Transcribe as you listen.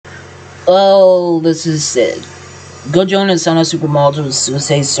Oh, this is it. Go join the Son of Super Mario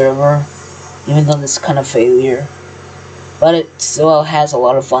Suicide server, even though this kind of failure. But it still has a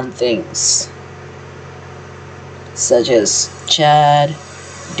lot of fun things. Such as Chad,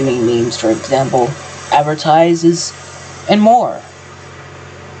 doing memes for example, advertises, and more.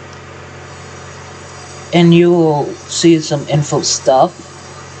 And you will see some info stuff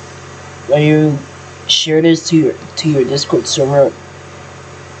where you share this to your Discord server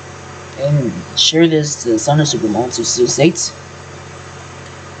and share this to Son of Super Mario Suicides.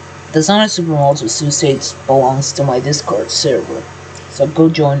 The Son of Super Mario Suicides belongs to my Discord server, so go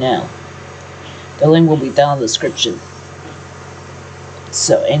join now. The link will be down in the description.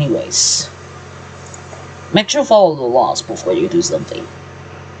 So anyways, make sure to follow the laws before you do something.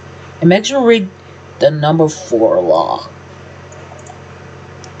 And make sure to read the number 4 law.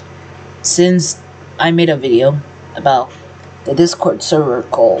 Since I made a video about the Discord server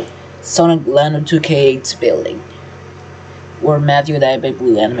called Sonic Lando 2K8's building, where Matthew the Epic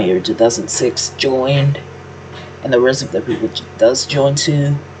Blue Animator 2006 joined, and the rest of the people does join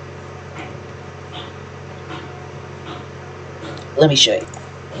too. Let me show you.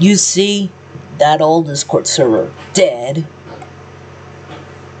 You see that old Discord server dead?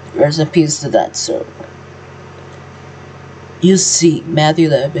 Rest in peace to that server. You see Matthew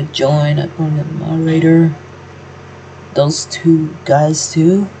the Epic join, I put the moderator. Those two guys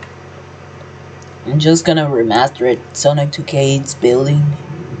too. I'm just gonna remaster it, Sonic 2K8's building.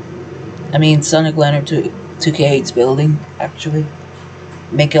 I mean Sonic Lantern 2K8's building, actually.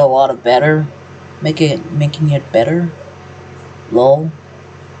 Make it a lot of better. Making it better. Lol.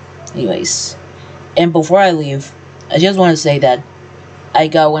 Anyways. And before I leave, I just want to say that I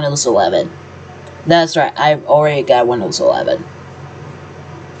got Windows 11. That's right, I've already got Windows 11.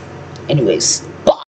 Anyways,